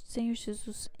 Senhor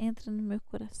Jesus, entra no meu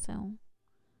coração.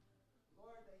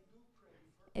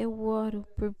 Eu oro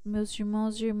por meus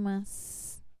irmãos e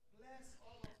irmãs.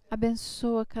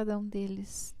 Abençoa cada um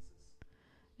deles.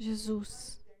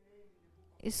 Jesus,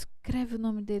 escreve o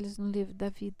nome deles no livro da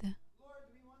vida.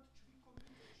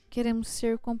 Queremos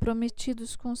ser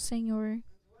comprometidos com o Senhor.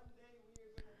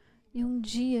 E um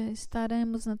dia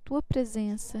estaremos na tua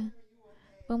presença.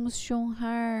 Vamos te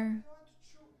honrar.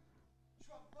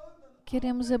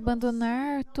 Queremos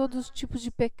abandonar todos os tipos de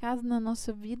pecado na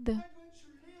nossa vida.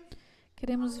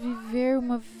 Queremos viver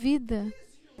uma vida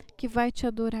que vai te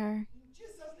adorar,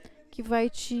 que vai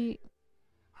te...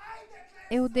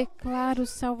 Eu declaro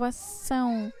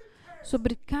salvação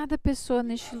sobre cada pessoa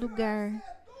neste lugar,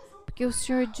 porque o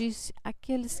Senhor disse: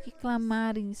 aqueles que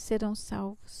clamarem serão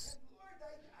salvos.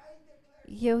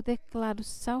 E eu declaro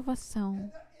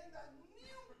salvação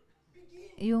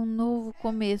e um novo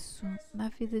começo na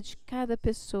vida de cada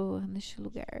pessoa neste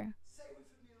lugar.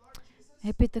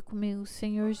 Repita comigo: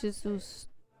 Senhor Jesus,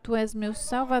 Tu és meu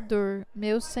Salvador,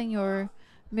 meu Senhor,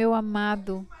 meu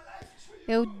amado.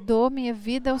 Eu dou minha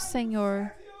vida ao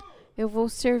Senhor. Eu vou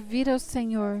servir ao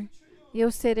Senhor. E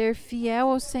eu serei fiel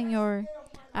ao Senhor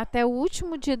até o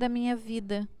último dia da minha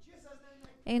vida.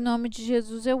 Em nome de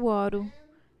Jesus eu oro.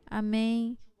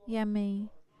 Amém e amém.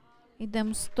 E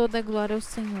damos toda a glória ao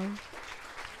Senhor.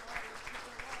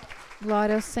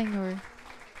 Glória ao Senhor.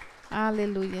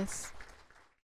 Aleluias.